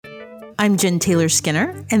I'm Jen Taylor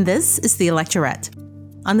Skinner, and this is The Electorette.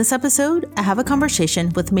 On this episode, I have a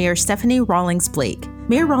conversation with Mayor Stephanie Rawlings-Blake.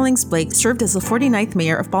 Mayor Rawlings-Blake served as the 49th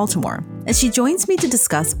mayor of Baltimore, and she joins me to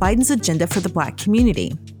discuss Biden's agenda for the Black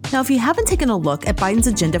community. Now, if you haven't taken a look at Biden's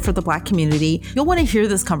agenda for the Black community, you'll want to hear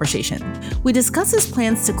this conversation. We discuss his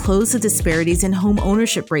plans to close the disparities in home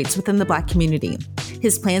ownership rates within the Black community,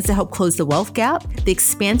 his plans to help close the wealth gap, the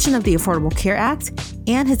expansion of the Affordable Care Act,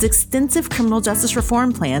 and his extensive criminal justice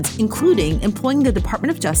reform plans, including employing the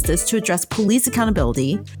Department of Justice to address police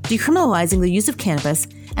accountability, decriminalizing the use of cannabis,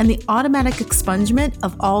 and the automatic expungement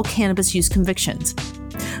of all cannabis use convictions.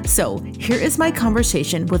 So here is my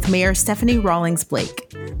conversation with Mayor Stephanie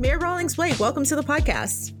Rawlings-Blake. Mayor Rawlings-Blake, welcome to the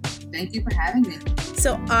podcast. Thank you for having me.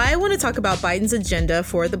 So I want to talk about Biden's agenda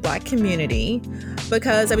for the Black community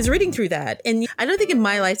because I was reading through that. And I don't think in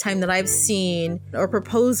my lifetime that I've seen a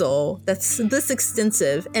proposal that's this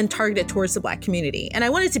extensive and targeted towards the Black community. And I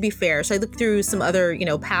wanted to be fair. So I looked through some other,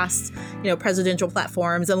 past, presidential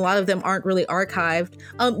platforms, and a lot of them aren't really archived.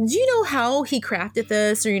 Do you know how he crafted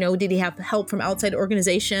this? Or, did he have help from outside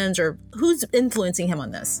organizations, or who's influencing him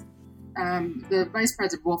on this? The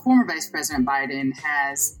former Vice President Biden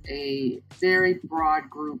has a very broad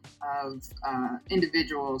group of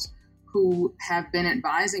individuals who have been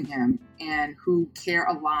advising him and who care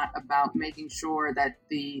a lot about making sure that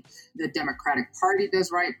the Democratic Party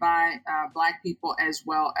does right by Black people, as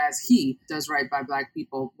well as he does right by Black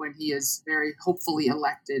people when he is very hopefully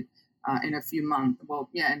elected in a few months.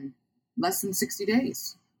 In less than 60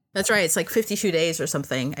 days. That's right. It's like 52 days or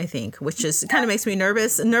something, I think, which is kind of makes me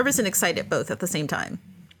nervous and excited both at the same time.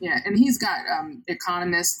 Yeah. And he's got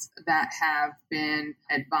economists that have been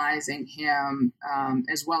advising him,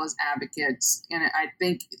 as well as advocates. And I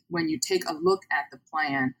think when you take a look at the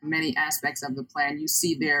plan, many aspects of the plan, you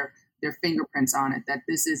see their fingerprints on it, that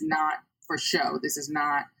this is not for show. This is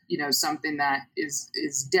not, something that is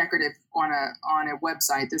decorative on a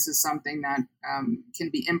website. This is something that can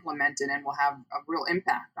be implemented and will have a real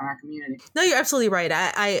impact on our community. No, you're absolutely right.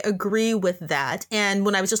 I agree with that. And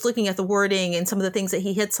when I was just looking at the wording and some of the things that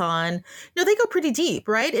he hits on, they go pretty deep,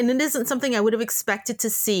 right? And it isn't something I would have expected to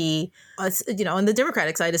see, on the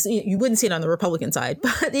Democratic side. You wouldn't see it on the Republican side,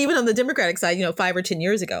 but even on the Democratic side, 5 or 10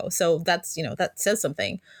 years ago. So that's, that says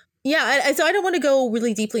something. Yeah, so I don't want to go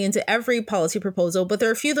really deeply into every policy proposal, but there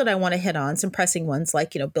are a few that I want to hit on, some pressing ones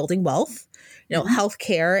like, building wealth,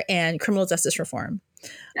 healthcare and criminal justice reform.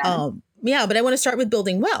 But I want to start with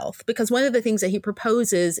building wealth because one of the things that he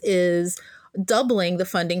proposes is doubling the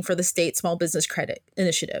funding for the state small business credit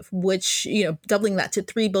initiative, which, doubling that to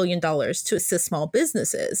 $3 billion to assist small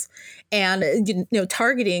businesses and,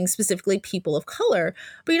 targeting specifically people of color.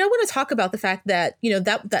 But, I want to talk about the fact that,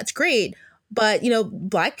 that's great. But,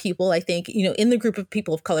 Black people, I think, in the group of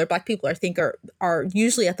people of color, Black people, I think, are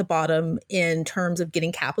usually at the bottom in terms of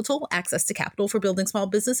getting access to capital for building small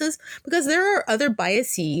businesses, because there are other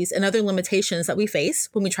biases and other limitations that we face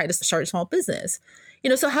when we try to start a small business.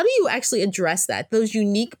 So how do you actually address that, those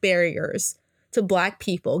unique barriers to Black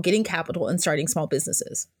people getting capital and starting small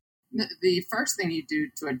businesses? The first thing you do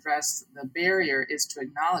to address the barrier is to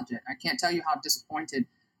acknowledge it. I can't tell you how disappointed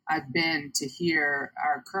I've been to hear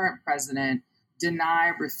our current president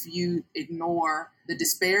deny, refute, ignore the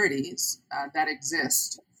disparities that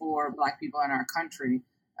exist for Black people in our country.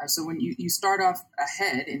 So when you start off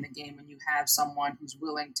ahead in the game and you have someone who's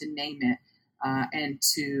willing to name it and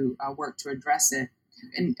to work to address it.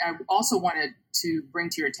 And I also wanted to bring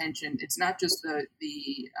to your attention, it's not just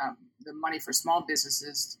the money for small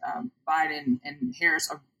businesses. Biden and Harris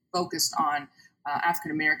are focused on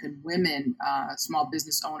African-American women, small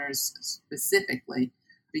business owners specifically,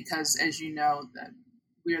 because as you know,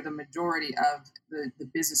 we are the majority of the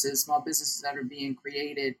small businesses that are being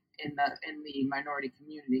created in the minority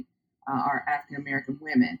community are African-American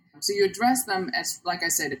women. So you address them as, like I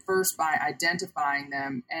said, at first by identifying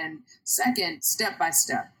them, and second, step by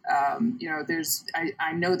step. I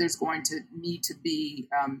know there's going to need to be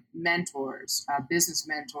mentors, business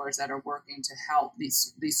mentors that are working to help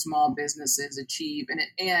these small businesses achieve.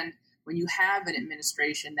 And when you have an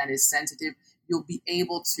administration that is sensitive, you'll be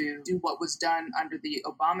able to do what was done under the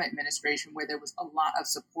Obama administration, where there was a lot of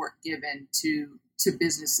support given to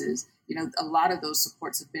businesses. A lot of those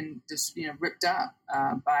supports have been just, ripped up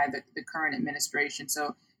by the current administration.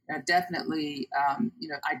 So definitely,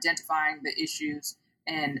 identifying the issues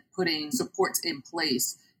and putting supports in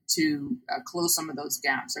place to close some of those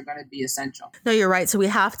gaps are going to be essential. No, you're right. So we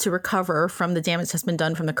have to recover from the damage that's been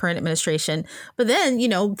done from the current administration. But then,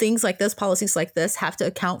 things like this, policies like this have to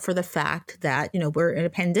account for the fact that, we're in a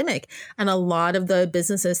pandemic and a lot of the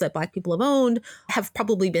businesses that Black people have owned have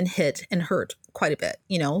probably been hit and hurt quite a bit,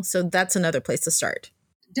 so that's another place to start.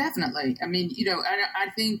 Definitely. I mean, I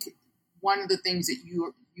think one of the things that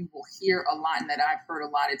you will hear a lot and that I've heard a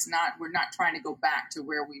lot, we're not trying to go back to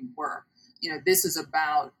where we were. This is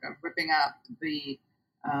about ripping up the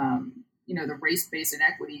race-based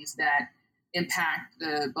inequities that impact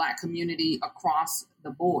the Black community across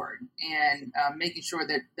the board, and making sure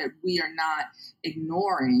that we are not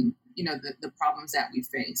ignoring the problems that we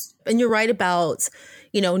face. And you're right about,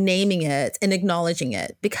 naming it and acknowledging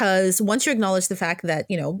it, because once you acknowledge the fact that,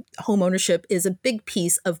 home ownership is a big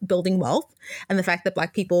piece of building wealth, and the fact that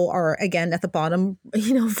Black people are, again, at the bottom,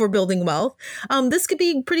 for building wealth, this could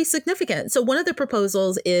be pretty significant. So one of the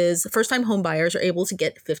proposals is first-time home buyers are able to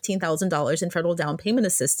get $15,000 in federal down payment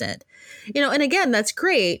assistance. And again, that's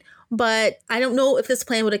great, but I don't know if this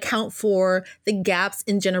plan would account for the gaps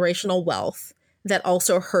in generational wealth that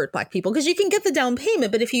also hurt Black people, because you can get the down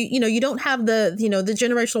payment, but if you don't have the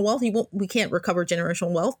generational wealth, we can't recover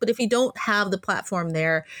generational wealth. But if you don't have the platform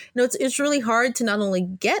there, it's really hard to not only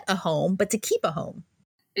get a home, but to keep a home.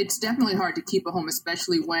 It's definitely hard to keep a home,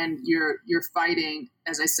 especially when you're fighting,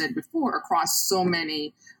 as I said before, across so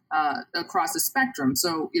many across the spectrum.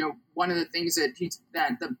 So one of the things that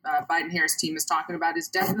the Biden-Harris team is talking about is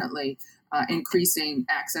definitely increasing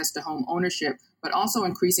access to home ownership, but also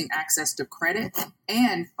increasing access to credit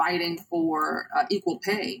and fighting for equal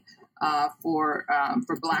pay for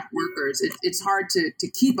Black workers. It's hard to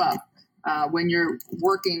keep up when you're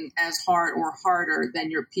working as hard or harder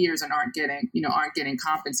than your peers and aren't getting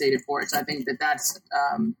compensated for it. So I think that's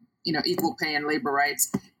equal pay and labor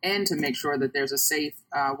rights, and to make sure that there's a safe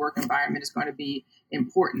work environment is going to be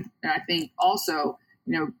important. And I think also,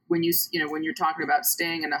 when you're talking about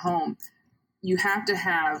staying in the home, you have to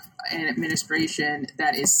have an administration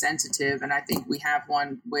that is sensitive. And I think we have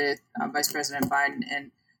one with Vice President Biden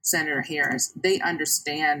and Senator Harris. They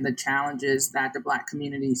understand the challenges that the Black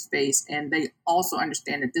communities face, and they also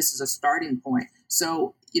understand that this is a starting point.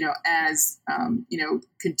 So, as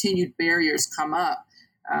continued barriers come up,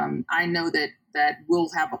 I know that we'll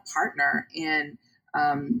have a partner in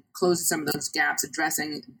closing some of those gaps,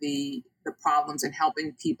 addressing the problems, and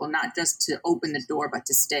helping people not just to open the door, but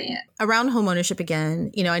to stay in. Around homeownership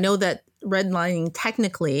again, I know that redlining,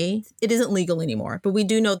 technically, it isn't legal anymore, but we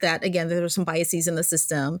do know that, again, there are some biases in the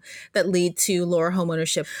system that lead to lower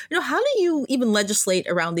homeownership. How do you even legislate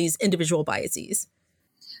around these individual biases?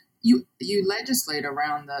 You legislate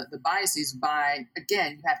around the biases by,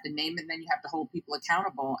 again, you have to name it, and then you have to hold people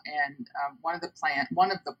accountable. And one of the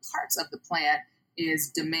parts of the plan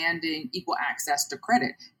is demanding equal access to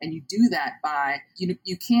credit. And you do that by,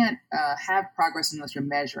 you can't have progress unless you're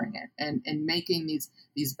measuring it, and making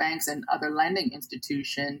these banks and other lending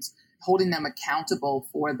institutions, holding them accountable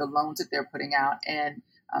for the loans that they're putting out, and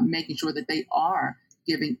making sure that they are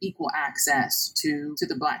giving equal access to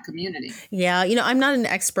the Black community. Yeah, I'm not an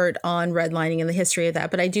expert on redlining and the history of that,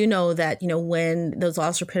 but I do know that, when those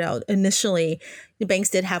laws were put out initially, the banks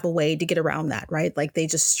did have a way to get around that, right? Like they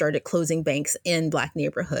just started closing banks in Black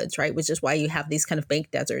neighborhoods, right? Which is why you have these kind of bank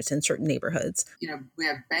deserts in certain neighborhoods. We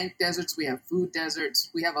have bank deserts, we have food deserts,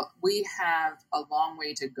 we have a long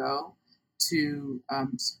way to go to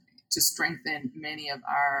strengthen many of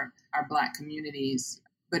our Black communities.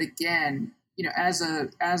 But again, as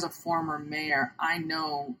a former mayor, I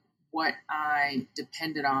know what I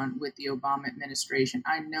depended on with the Obama administration.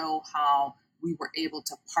 I know how we were able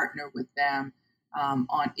to partner with them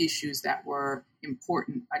on issues that were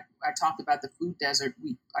important. I talked about the food desert.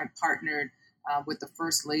 I partnered with the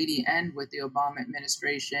First Lady and with the Obama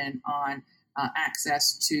administration on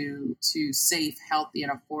access to safe, healthy,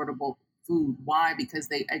 and affordable food. Why? Because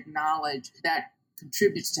they acknowledge that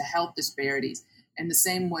contributes to health disparities. And the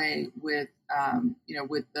same way with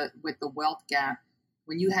the wealth gap,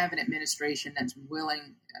 when you have an administration that's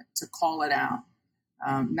willing to call it out,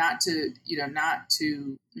 not to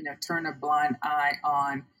turn a blind eye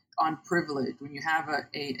on privilege, when you have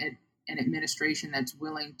an administration that's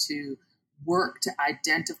willing to work to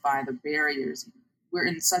identify the barriers, we're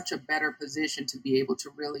in such a better position to be able to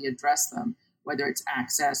really address them, whether it's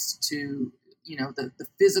access to the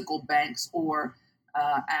physical banks or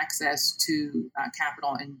access to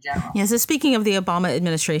capital in general. Yeah, so speaking of the Obama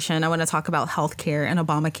administration, I want to talk about healthcare and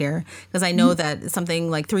Obamacare, because I know that something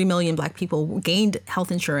like 3 million Black people gained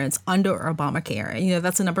health insurance under Obamacare. You know,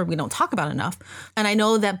 that's a number we don't talk about enough. And I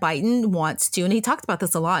know that Biden wants to, and he talked about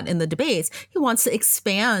this a lot in the debates, he wants to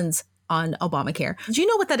expand on Obamacare. Do you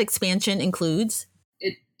know what that expansion includes?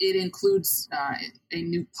 It includes a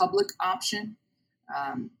new public option.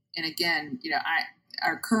 And again,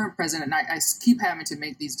 our current president, I keep having to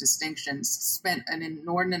make these distinctions, spent an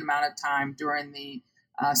inordinate amount of time during the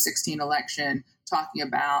 16 election talking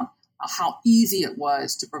about how easy it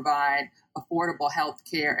was to provide affordable health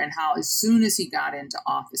care and how as soon as he got into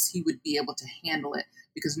office, he would be able to handle it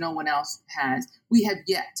because no one else has. We have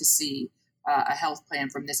yet to see a health plan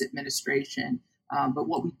from this administration. But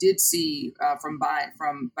what we did see from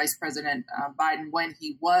Vice President Biden when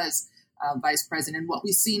he was vice president, what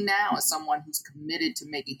we see now is someone who's committed to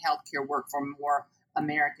making healthcare work for more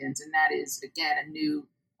Americans. And that is, again, a new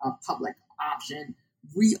public option,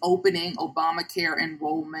 reopening Obamacare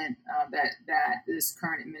enrollment that this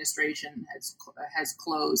current administration has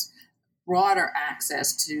closed, broader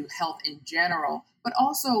access to health in general, but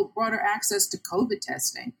also broader access to COVID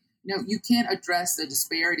testing. You can't address the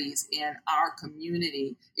disparities in our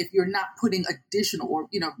community if you're not putting additional or,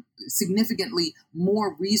 significantly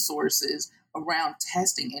more resources around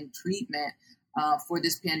testing and treatment for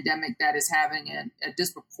this pandemic that is having a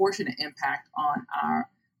disproportionate impact on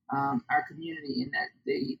our community. And that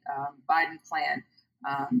the Biden plan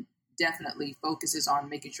definitely focuses on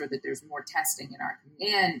making sure that there's more testing in our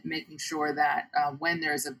community and making sure that when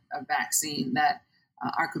there's a vaccine that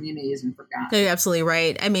our community isn't forgotten. You're absolutely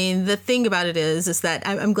right. I mean, the thing about it is that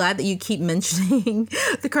I'm glad that you keep mentioning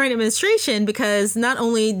the current administration, because not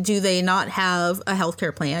only do they not have a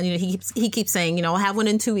healthcare plan, he keeps saying, I'll have one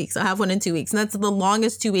in 2 weeks. I'll have one in 2 weeks. And that's the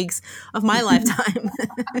longest 2 weeks of my lifetime.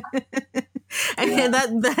 And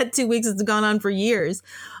that 2 weeks has gone on for years.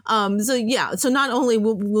 So not only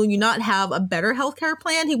will you not have a better healthcare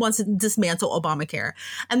plan, he wants to dismantle Obamacare.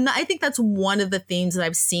 And I think that's one of the themes that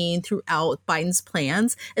I've seen throughout Biden's plans,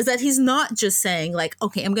 is that he's not just saying like,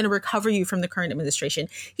 okay, I'm going to recover you from the current administration.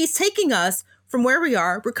 He's taking us from where we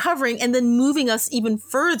are, recovering, and then moving us even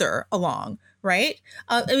further along. Right.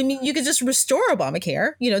 I mean, you could just restore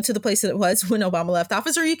Obamacare, to the place that it was when Obama left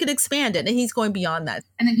office, or you could expand it. And he's going beyond that.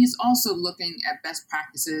 And then he's also looking at best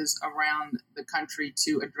practices around the country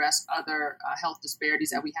to address other health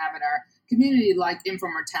disparities that we have in our community, like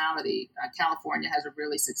infant mortality. California has a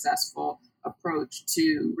really successful approach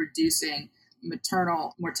to reducing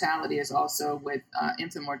maternal mortality, as also with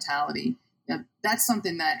infant mortality. That's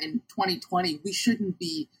something that in 2020 we shouldn't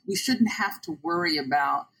have to worry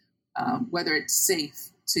about. Whether it's safe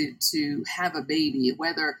to have a baby,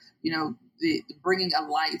 whether, the bringing a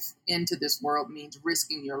life into this world means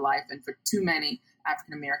risking your life. And for too many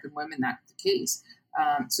African-American women, that's the case.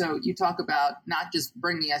 So you talk about not just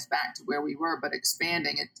bringing us back to where we were, but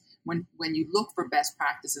expanding it. When you look for best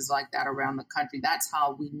practices like that around the country, that's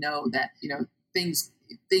how we know that, things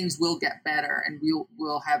will get better and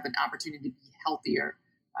we'll have an opportunity to be healthier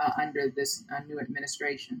under this new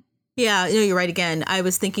administration. Yeah, you're right. Again, I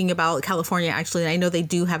was thinking about California, actually, and I know they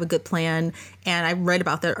do have a good plan. And I read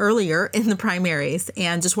about that earlier in the primaries,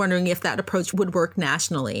 and just wondering if that approach would work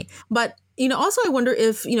nationally. But, also I wonder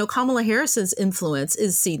if, Kamala Harris's influence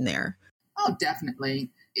is seen there. Oh, definitely.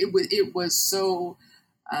 It was so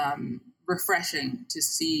refreshing to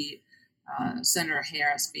see Senator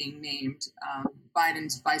Harris being named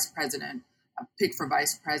Biden's vice president, picked for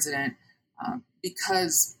vice president,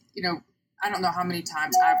 because, I don't know how many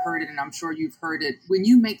times I've heard it, and I'm sure you've heard it. When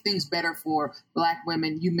you make things better for Black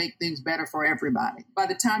women, you make things better for everybody. By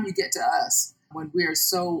the time you get to us, when we are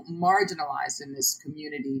so marginalized in this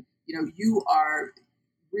community, you are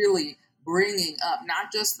really bringing up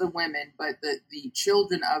not just the women, but the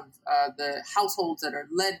children of the households that are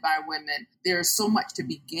led by women. There's so much to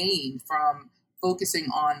be gained from focusing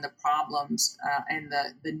on the problems and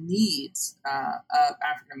the needs of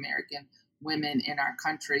African-American women in our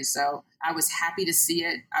country. So I was happy to see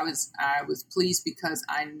it. I was pleased because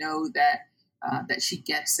I know that she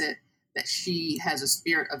gets it, that she has a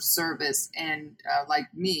spirit of service. And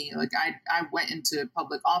like me, I went into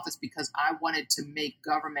public office because I wanted to make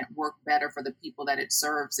government work better for the people that it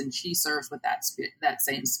serves. And she serves with that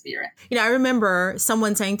same spirit. I remember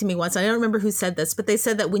someone saying to me once, I don't remember who said this, but they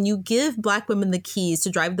said that when you give Black women the keys to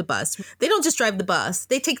drive the bus, they don't just drive the bus,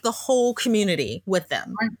 they take the whole community with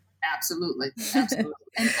them. Right. Absolutely.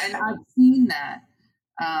 and I've seen that,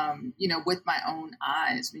 with my own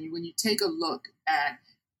eyes. When you take a look at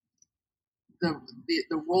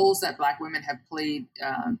the roles that Black women have played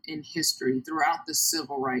in history throughout the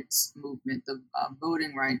civil rights movement, the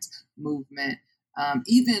voting rights movement,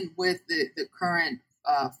 even with the current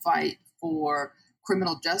fight for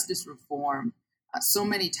criminal justice reform, so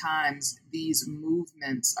many times these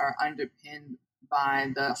movements are underpinned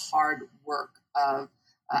by the hard work of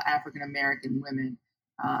African American women.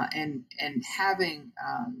 And having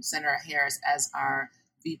Senator Harris as our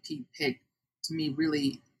VP pick, to me,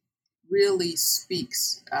 really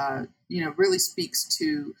speaks, really speaks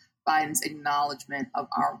to Biden's acknowledgement of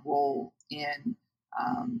our role in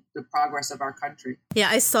the progress of our country. Yeah,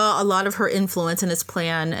 I saw a lot of her influence in his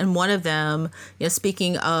plan. And one of them,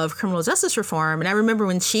 speaking of criminal justice reform, and I remember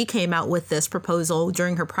when she came out with this proposal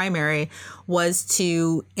during her primary, was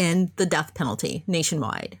to end the death penalty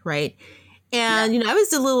nationwide, right? And, I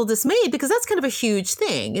was a little dismayed because that's kind of a huge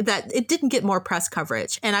thing, that it didn't get more press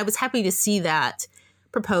coverage. And I was happy to see that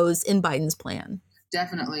proposed in Biden's plan.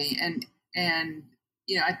 Definitely. And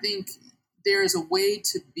I think there is a way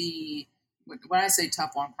to be, when I say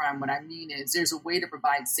tough on crime, what I mean is there's a way to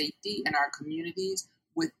provide safety in our communities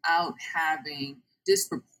without having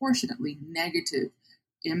disproportionately negative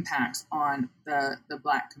impacts on the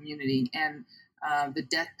Black community. And the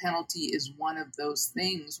death penalty is one of those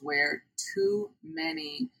things where too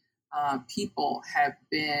many people have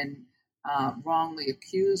been wrongly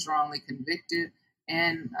accused, wrongly convicted,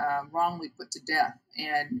 and wrongly put to death.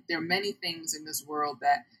 And there are many things in this world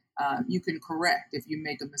that you can correct if you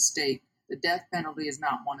make a mistake. The death penalty is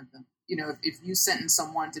not one of them. If you sentence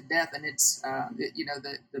someone to death and it's,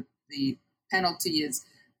 the penalty is,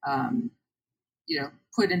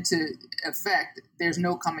 put into effect, there's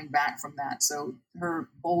no coming back from that. So her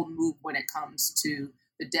bold move when it comes to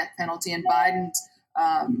the death penalty and Biden's,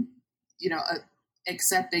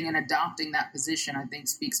 accepting and adopting that position, I think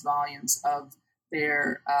speaks volumes of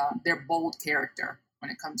their bold character when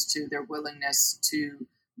it comes to their willingness to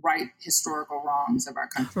right historical wrongs of our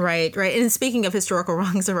country. Right. And speaking of historical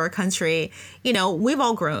wrongs of our country, we've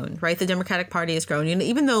all grown, right? The Democratic Party has grown.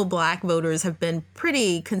 Even though Black voters have been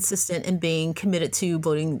pretty consistent in being committed to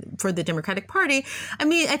voting for the Democratic Party,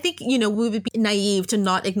 I think, we would be naive to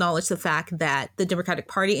not acknowledge the fact that the Democratic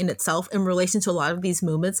Party in itself, in relation to a lot of these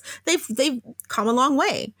movements, they've come a long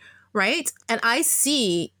way. Right. And I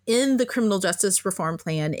see in the criminal justice reform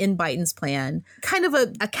plan, in Biden's plan, kind of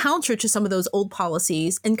a counter to some of those old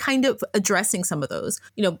policies and kind of addressing some of those.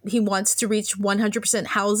 He wants to reach 100%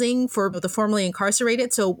 housing for the formerly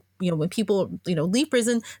incarcerated. So, when people, leave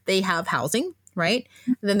prison, they have housing. Right.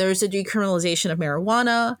 And then there's a decriminalization of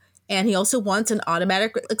marijuana. And he also wants an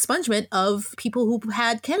automatic expungement of people who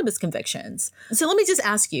had cannabis convictions. So let me just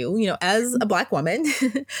ask you, as a Black woman,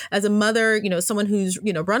 as a mother, someone who's,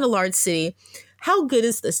 run a large city, how good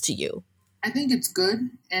is this to you? I think it's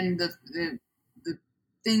good. And the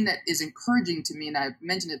thing that is encouraging to me, and I've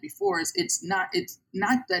mentioned it before, is it's not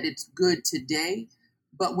that it's good today,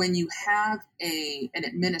 but when you have an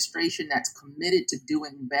administration that's committed to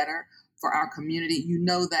doing better for our community, you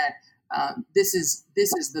know that this is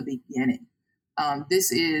the beginning.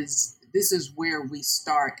 This is where we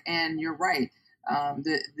start. And you're right.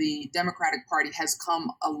 The Democratic Party has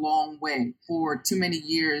come a long way. For too many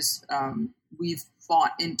years, we've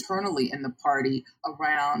fought internally in the party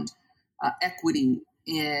around equity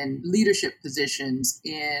in leadership positions,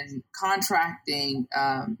 in contracting,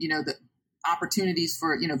 the opportunities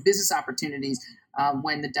for, business opportunities.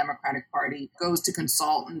 When the Democratic Party goes to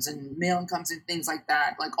consultants and mail incomes and things like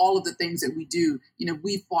that, like all of the things that we do,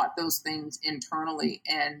 we fought those things internally.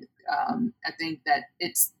 And I think that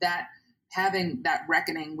it's that having that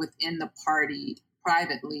reckoning within the party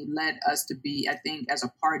privately led us to be, I think, as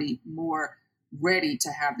a party, more ready to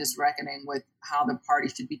have this reckoning with how the party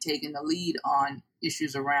should be taking the lead on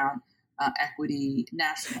issues around equity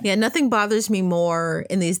nationally. Yeah, nothing bothers me more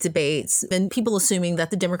in these debates than people assuming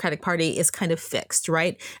that the Democratic Party is kind of fixed,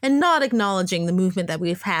 right? And not acknowledging the movement that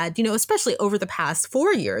we've had, especially over the past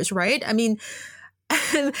 4 years, right?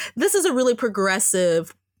 This is a really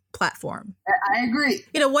progressive platform. I agree.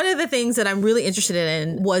 One of the things that I'm really interested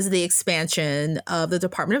in was the expansion of the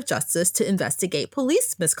Department of Justice to investigate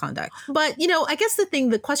police misconduct. But, I guess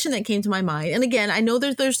the question that came to my mind, and again, I know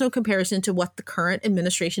there's no comparison to what the current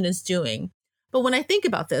administration is doing. But when I think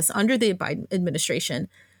about this under the Biden administration,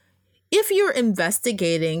 if you're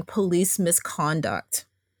investigating police misconduct,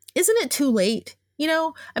 isn't it too late?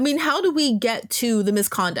 How do we get to the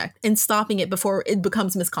misconduct and stopping it before it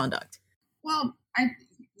becomes misconduct? Well,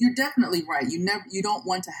 you're definitely right. You don't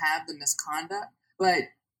want to have the misconduct, but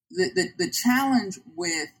the challenge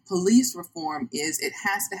with police reform is it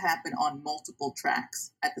has to happen on multiple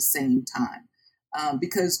tracks at the same time,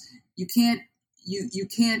 because you can't you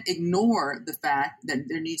can't ignore the fact that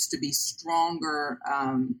there needs to be stronger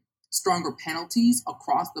penalties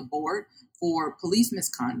across the board for police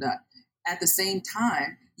misconduct. At the same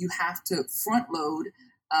time, you have to front load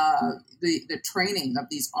the training of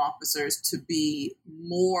these officers to be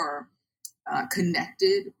more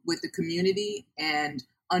connected with the community and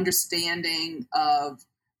understanding of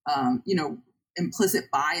implicit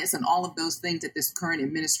bias and all of those things that this current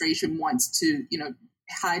administration wants to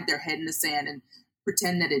hide their head in the sand and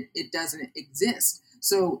pretend that it doesn't exist.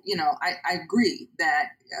 So I agree that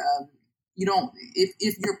you don't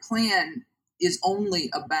if your plan is only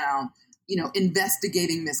about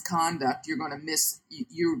investigating misconduct, you're going to miss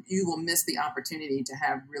you will miss the opportunity to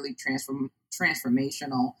have really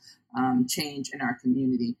transformational change in our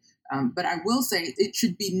community. But I will say it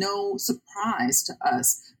should be no surprise to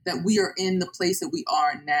us that we are in the place that we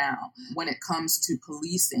are now when it comes to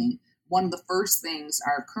policing. One of the first things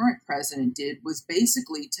our current president did was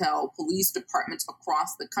basically tell police departments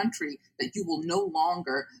across the country that you will no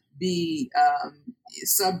longer be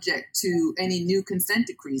subject to any new consent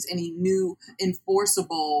decrees, any new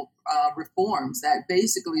enforceable reforms, that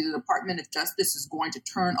basically the Department of Justice is going to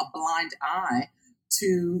turn a blind eye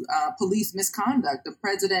to police misconduct. The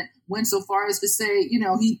president went so far as to say,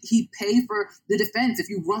 he'd pay for the defense if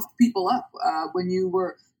you roughed people up when you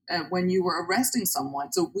were arresting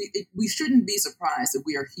someone. So we shouldn't be surprised that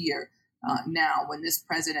we are here now when this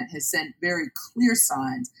president has sent very clear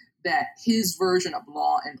signs that his version of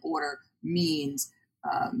law and order means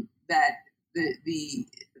that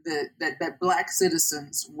that Black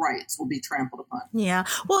citizens' rights will be trampled upon. Yeah.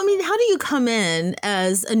 Well, I mean, how do you come in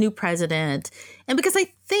as a new president? And because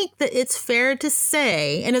I think that it's fair to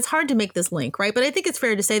say, and it's hard to make this link, right? But I think it's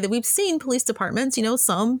fair to say that we've seen police departments,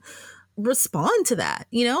 some respond to that,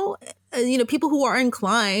 people who are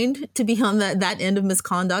inclined to be on that end of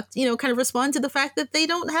misconduct, kind of respond to the fact that they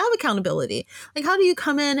don't have accountability. Like, how do you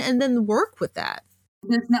come in and then work with that?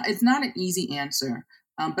 It's not an easy answer.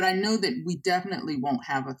 But I know that we definitely won't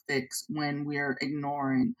have a fix when we're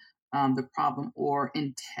ignoring the problem or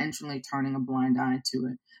intentionally turning a blind eye to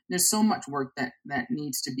it. There's so much work that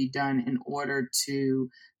needs to be done in order to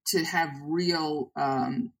have real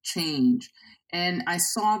change. And I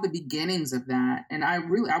saw the beginnings of that, and I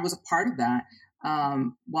was a part of that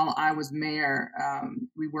while I was mayor.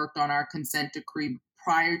 We worked on our consent decree.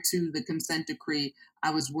 Prior to the consent decree, I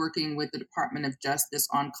was working with the Department of Justice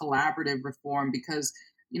on collaborative reform because,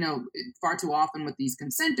 far too often with these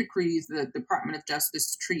consent decrees, the Department of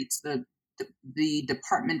Justice treats the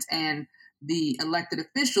department and the elected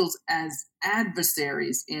officials as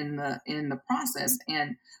adversaries in the process.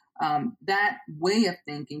 And that way of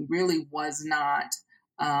thinking really was not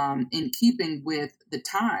in keeping with the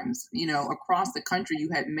times. Across the country, you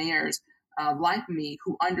had mayors like me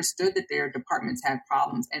who understood that their departments had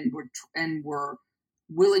problems and were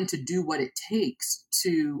willing to do what it takes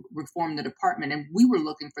to reform the department. And we were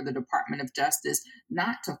looking for the Department of Justice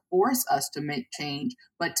not to force us to make change,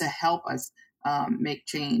 but to help us make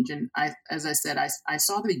change. And as I said, I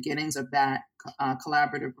saw the beginnings of that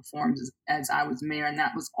collaborative reforms as I was mayor, and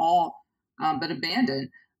that was all but abandoned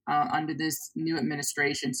under this new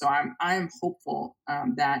administration. So I am hopeful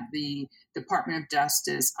that the Department of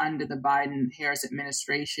Justice under the Biden-Harris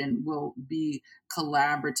administration will be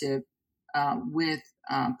collaborative with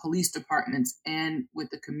police departments and with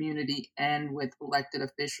the community and with elected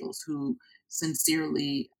officials who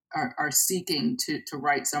sincerely are seeking to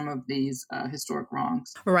right some of these historic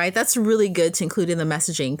wrongs. Right. That's really good to include in the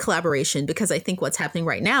messaging collaboration, because I think what's happening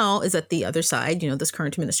right now is that the other side, this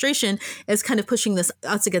current administration is kind of pushing us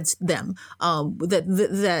against them. That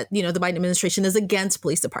the Biden administration is against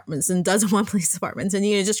police departments and doesn't want police departments, and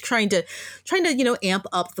just trying to amp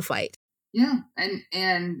up the fight. Yeah,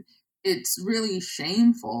 and it's really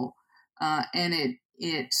shameful, and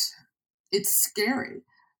it's scary.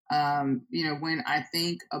 When I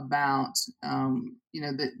think about,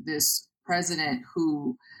 this president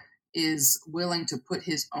who is willing to put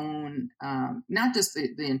his own, not just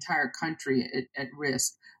the entire country at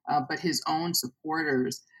risk, but his own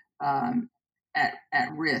supporters at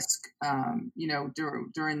risk,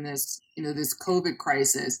 during this, this COVID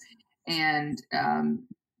crisis. And,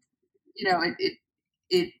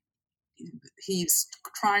 he's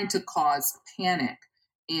trying to cause panic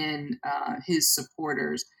in his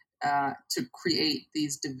supporters to create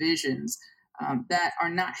these divisions that are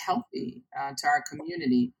not healthy to our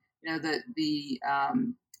community.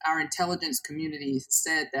 Our intelligence community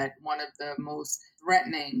said that one of the most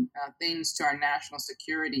threatening things to our national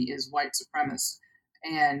security is white supremacists,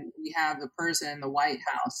 and we have the person in the White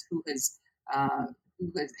House who has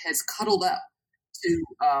cuddled up to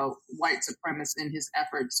white supremacists in his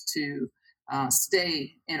efforts to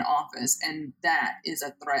stay in office, and that is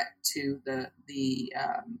a threat to the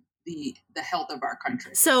health of our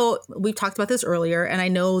country. So we've talked about this earlier, and I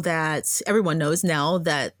know that everyone knows now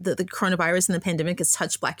that the coronavirus and the pandemic has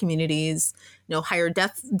touched Black communities, higher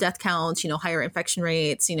death counts, higher infection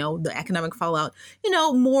rates, the economic fallout,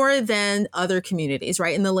 more than other communities,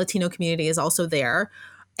 right? And the Latino community is also there.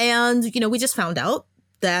 And, we just found out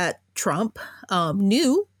that Trump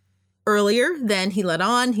knew earlier than he let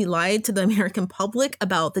on. He lied to the American public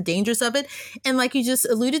about the dangers of it. And like you just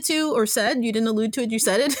alluded to or said, you didn't allude to it, you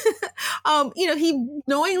said it, he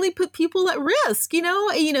knowingly put people at risk,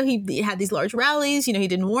 he had these large rallies, he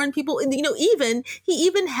didn't warn people, and, he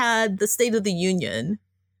even had the State of the Union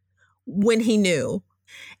when he knew.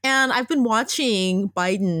 And I've been watching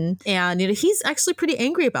Biden, and he's actually pretty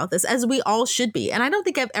angry about this, as we all should be. And I don't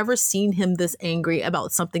think I've ever seen him this angry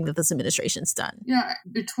about something that this administration's done. Yeah,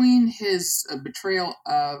 between his betrayal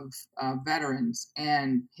of veterans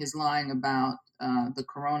and his lying about the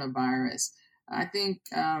coronavirus, I think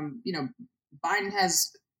Biden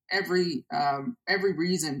has every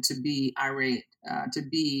reason to be irate, to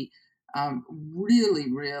be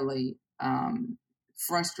really, really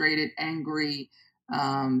frustrated, angry.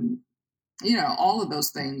 All of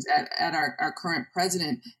those things at our current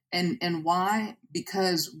president. And why?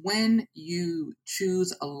 Because when you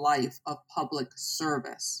choose a life of public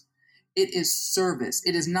service, it is service.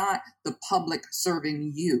 It is not the public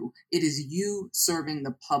serving you. It is you serving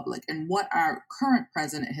the public. And what our current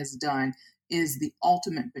president has done is the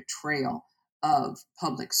ultimate betrayal of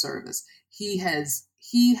public service. He has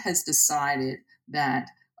decided that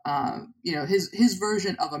his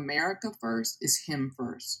version of America first is him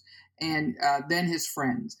first, and then his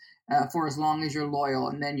friends for as long as you're loyal,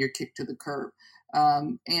 and then you're kicked to the curb.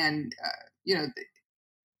 I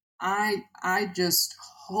just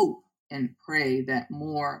hope and pray that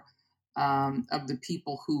more of the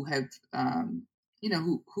people who have,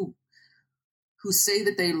 who say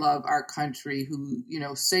that they love our country, who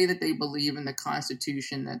say that they believe in the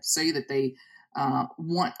Constitution, that say that they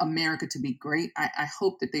want America to be great. I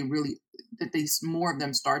hope that more of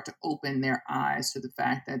them start to open their eyes to the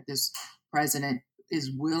fact that this president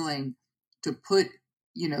is willing to put,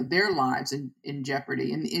 their lives in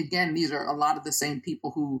jeopardy. And again, these are a lot of the same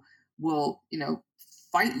people who will,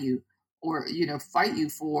 fight you or, fight you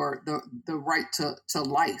for the right to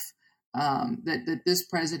life. That this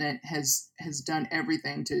president has done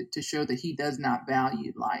everything to show that he does not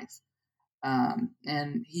value life.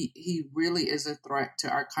 And he really is a threat to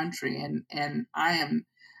our country. And I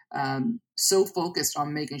am so focused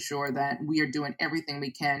on making sure that we are doing everything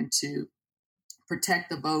we can to protect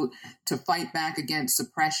the vote, to fight back against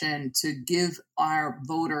suppression, to give our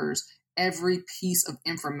voters every piece of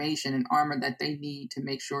information and armor that they need to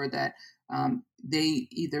make sure that they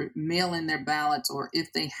either mail in their ballots, or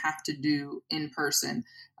if they have to do in person,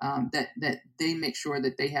 that they make sure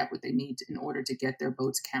that they have what they need in order to get their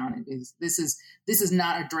votes counted. Because this is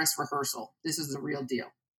not a dress rehearsal. This is the real deal.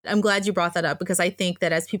 I'm glad you brought that up, because I think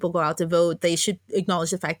that as people go out to vote, they should acknowledge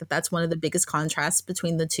the fact that that's one of the biggest contrasts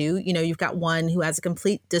between the two. You've got one who has a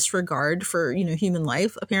complete disregard for, human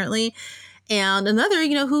life, apparently. And another,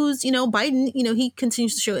 who's, Biden, he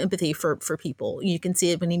continues to show empathy for people. You can see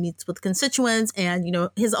it when he meets with constituents and,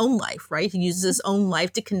 his own life, right? He uses his own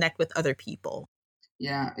life to connect with other people.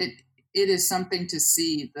 Yeah, it is something to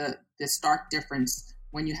see the stark difference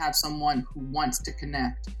when you have someone who wants to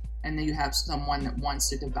connect and then you have someone that wants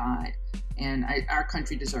to divide. And our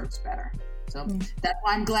country deserves better. So that's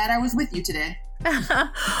why I'm glad I was with you today.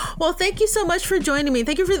 Well, thank you so much for joining me.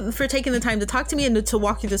 Thank you for taking the time to talk to me and to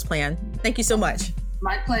walk through this plan. Thank you so much.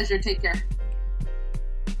 My pleasure. Take care.